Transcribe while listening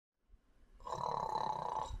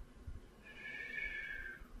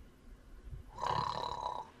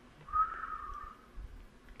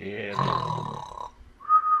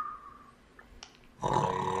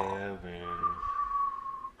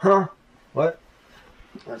Huh? What?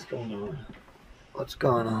 What's going on? What's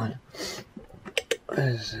going on? What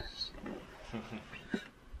is this?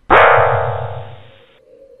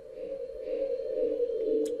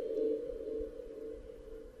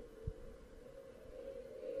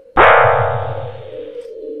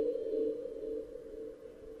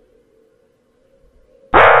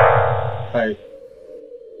 Hey.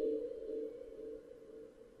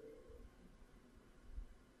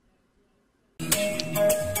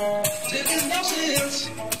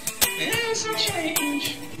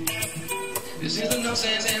 This is the No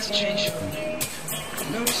Sense and Some Change show.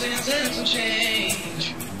 No sense and some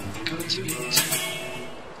change. Coming to you.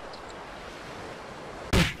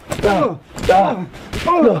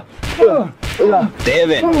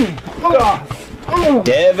 Devin.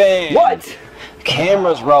 Devin. What?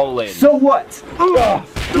 Camera's rolling. So what?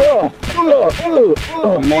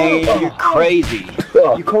 Man, you're crazy.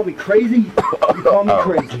 You call me crazy? You call me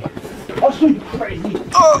crazy. I'll show you crazy.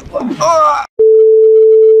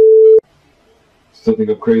 Still think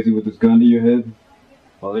I'm crazy with this gun to your head?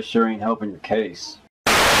 Well, this sure ain't helping your case.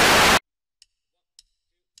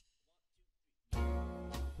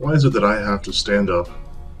 Why is it that I have to stand up,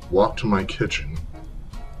 walk to my kitchen,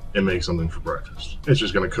 and make something for breakfast? It's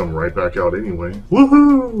just gonna come right back out anyway.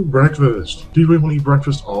 Woohoo! Breakfast! Do you really want to eat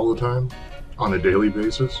breakfast all the time? On a daily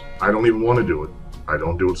basis? I don't even want to do it. I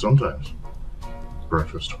don't do it sometimes.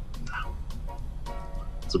 Breakfast? No.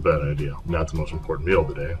 It's a bad idea. Not the most important meal of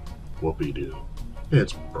the day. Whoopee-doo.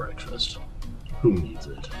 It's breakfast. Who needs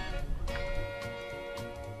it?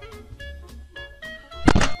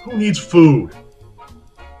 Who needs food?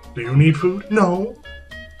 Do you need food? No.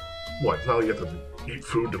 What, it's not like you have to eat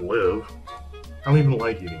food to live. I don't even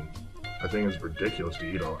like eating. I think it's ridiculous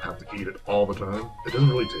to have to eat it all the time. It doesn't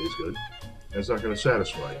really taste good. And it's not going to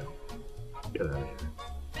satisfy you. Get out of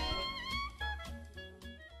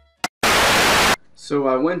here. So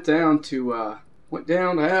I went down to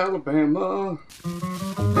Alabama.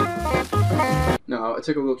 No, I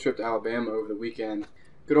took a little trip to Alabama over the weekend.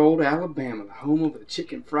 Good old Alabama, the home of the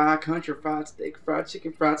chicken fried, country fried, steak fried,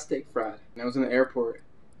 chicken fried, steak fried. And I was in the airport,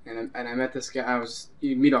 and I met this guy.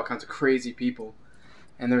 You meet all kinds of crazy people,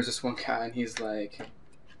 and there was this one guy, and he's like,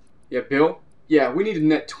 "Yeah, Bill. Yeah, we need to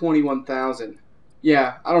net 21,000.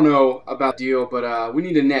 Yeah, I don't know about the deal, but we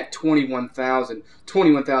need to net 21,000.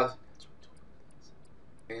 21,000.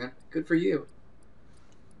 Man, good for you.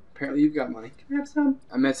 Apparently you've got money. Can I have some?"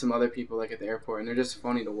 I met some other people like at the airport, and they're just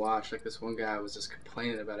funny to watch. Like this one guy was just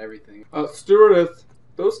complaining about everything. Stewardess,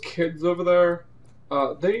 those kids over there,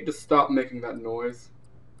 they need to stop making that noise,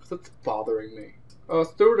 because it's bothering me.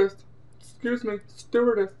 Stewardess, excuse me,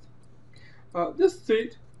 stewardess. This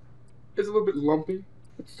seat is a little bit lumpy.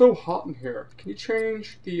 It's so hot in here. Can you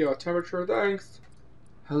change the temperature? Thanks.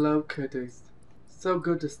 Hello, kiddies. So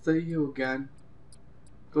good to see you again.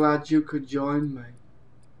 Glad you could join me.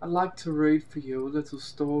 I'd like to read for you a little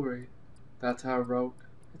story that I wrote.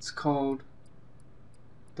 It's called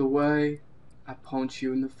The Way I Punch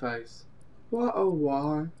You in the Face. Why, oh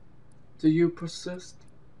why do you persist?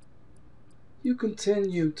 You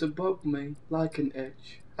continue to bug me like an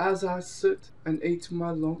itch. As I sit and eat my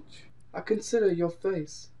lunch, I consider your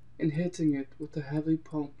face and hitting it with a heavy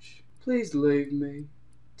punch. Please leave me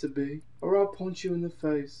to be, or I'll punch you in the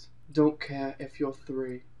face. Don't care if you're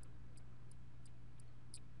 3.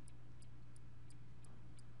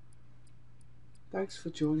 Thanks for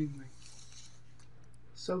joining me.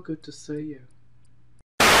 So good to see you.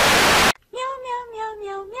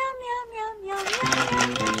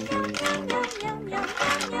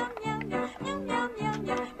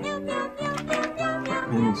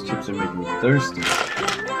 Man, these chips are making me thirsty.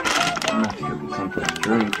 I'm gonna have to get me something to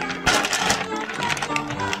drink.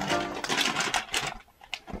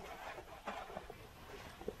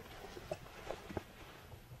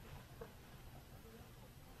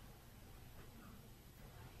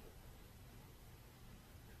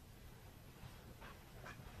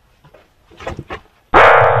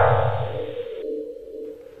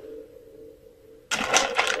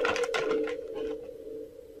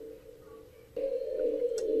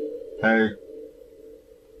 Hey.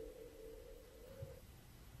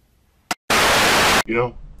 You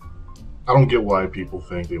know, I don't get why people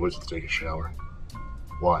think they always have to take a shower.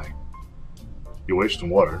 Why? You're wasting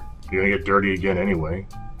water. You're gonna get dirty again anyway.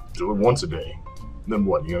 Do it once a day. Then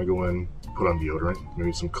what? You're gonna go in, put on deodorant,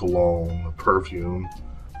 maybe some cologne or perfume.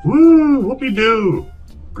 Woo! Whoopie-doo!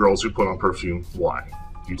 Girls who put on perfume, why?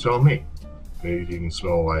 You tell me. Maybe you can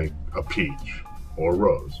smell like a peach. Or a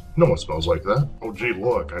rose. No one smells like that. Oh gee,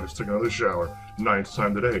 look, I just took another shower. 9th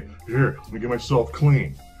time today. Here, let me get myself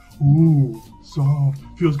clean. Ooh, soft.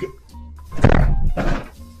 Feels good.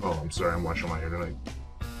 I'm sorry, I'm washing my hair tonight.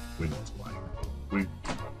 We know it's lying.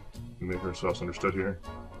 We make ourselves understood here?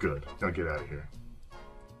 Good. Now get out of here.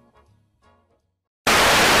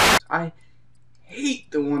 I hate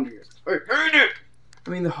the Wonder Years. I hate it! I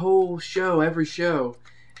mean, the whole show, every show,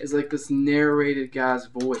 is like this narrated guy's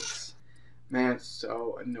voice. Man, it's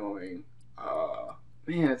so annoying.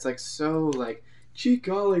 Man, it's like so like, gee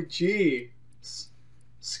golly gee,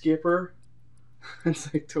 Skipper.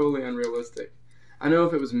 It's like totally unrealistic. I know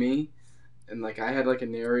if it was me, and like I had like a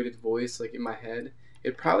narrated voice like in my head,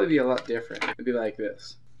 it'd probably be a lot different. It'd be like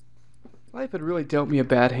this. Life had really dealt me a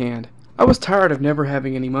bad hand. I was tired of never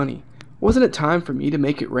having any money. Wasn't it time for me to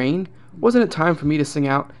make it rain? Wasn't it time for me to sing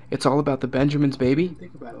out, "It's all about the Benjamin's baby"?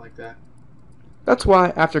 Think about it like that. That's why,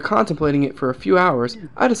 after contemplating it for a few hours,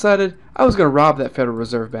 I decided I was going to rob that Federal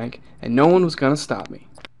Reserve Bank, and no one was going to stop me.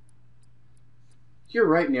 You're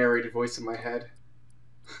right, narrated voice in my head.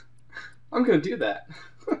 I'm going to do that.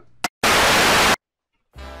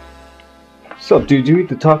 What's up, dude? You eat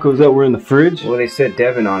the tacos that were in the fridge? Well, they said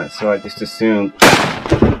Devin on it, so I just assumed.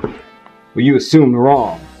 Well, you assumed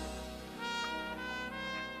wrong.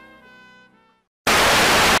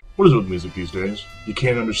 What is it with music these days? You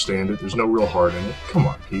can't understand it. There's no real heart in it. Come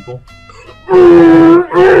on, people.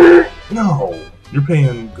 No. You're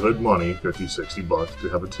paying good money, $50-$60 to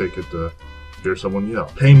have a ticket to hear someone yell.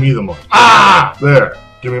 Pay me the money. Ah! There.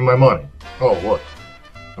 Give me my money. Oh, look.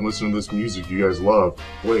 I'm listening to this music you guys love.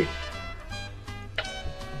 Wait.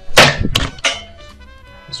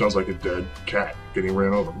 It sounds like a dead cat getting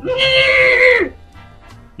ran over.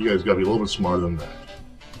 You guys gotta be a little bit smarter than that.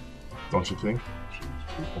 Don't you think?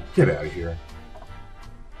 Get out of here.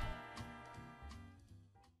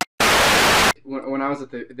 When I was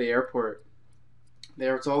at the airport,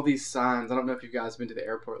 there's all these signs. I don't know if you guys have been to the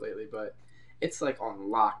airport lately, but it's like on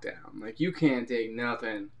lockdown. Like, you can't take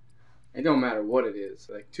nothing. It don't matter what it is.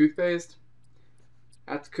 Like, toothpaste,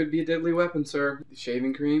 that could be a deadly weapon, sir.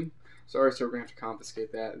 Shaving cream, sorry, sir, we're going to have to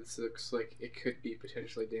confiscate that. This looks like it could be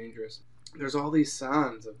potentially dangerous. There's all these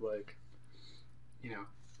signs of, like, you know,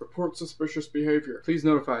 report suspicious behavior. Please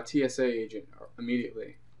notify a TSA agent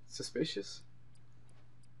immediately. Suspicious?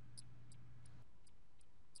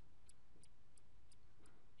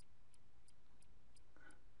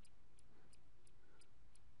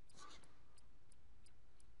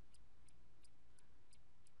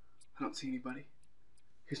 I don't see anybody.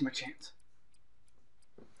 Here's my chance.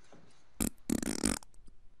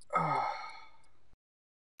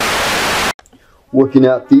 Working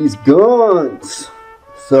out these guns.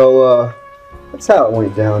 So, that's how it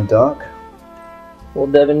went down, Doc. Well,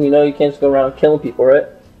 Devin, you know you can't just go around killing people, right?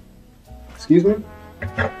 Excuse me?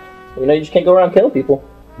 You know you just can't go around killing people.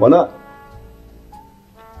 Why not?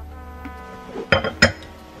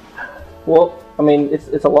 Well, I mean,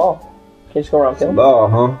 it's a law. You can't just go around killing people. Law,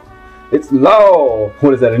 huh? It's law!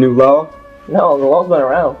 What is that, a new law? No, the law's been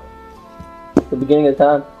around. The beginning of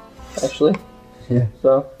time, actually. Yeah.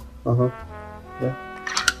 So. Uh-huh. Yeah.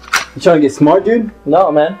 You trying to get smart, dude?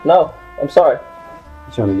 No, man. No. I'm sorry.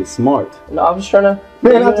 You trying to get smart? No, I'm just trying to...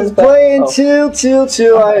 Man, I'm just playing. Oh.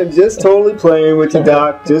 Chill. I am just totally playing with you,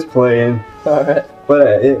 Doc. Just playing. Alright.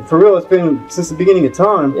 But for real, it's been since the beginning of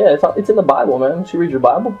time. Yeah, it's in the Bible, man. You should read your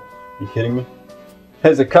Bible. You kidding me?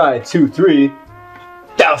 Hezekiah 2:3.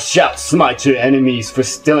 Thou shalt smite your enemies for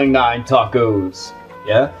stealing 9 tacos.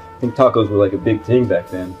 Yeah? I think tacos were like a big thing back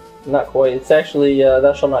then. Not quite. It's actually,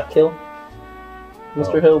 thou shalt not kill,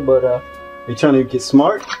 Mr. Hill, but, Are you trying to get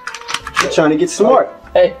smart? You're trying to get smart.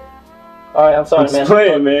 Hey. Alright, I'm sorry, I'm man. just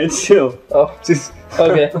playing, man. Chill. Oh. Just...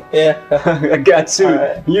 Okay, yeah. I got you.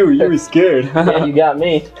 Right. You were scared. Yeah, you got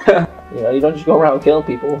me. You know, you don't just go around killing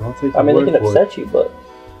people. I mean, they can upset you, but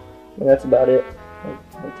I mean, that's about it.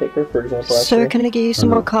 I'll take her, for example. Sir, can I get you some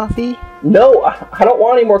more coffee? No, I don't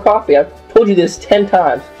want any more coffee. I've told you this 10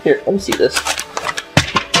 times. Here, let me see this.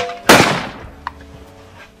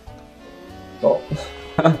 Oh.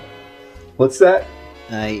 What's that?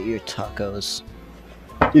 I ate your tacos.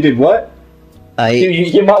 You did what?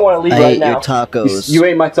 You might want to leave right now. I ate your tacos. You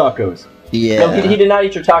ate my tacos. Yeah. No, he did not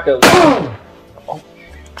eat your tacos. Oh.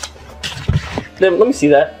 Let me see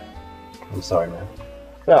that. I'm sorry, man.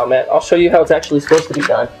 No, man, I'll show you how it's actually supposed to be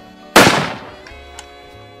done.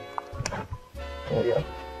 There we go.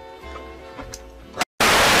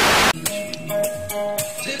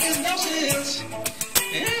 There is no sense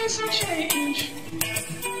and some change.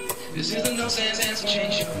 This is the no sense and some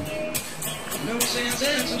change show. No sense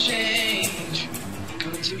and some change.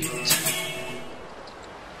 Coming to you.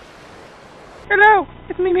 Hello,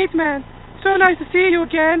 it's me, Meat Man. So nice to see you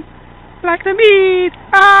again. Like the meat.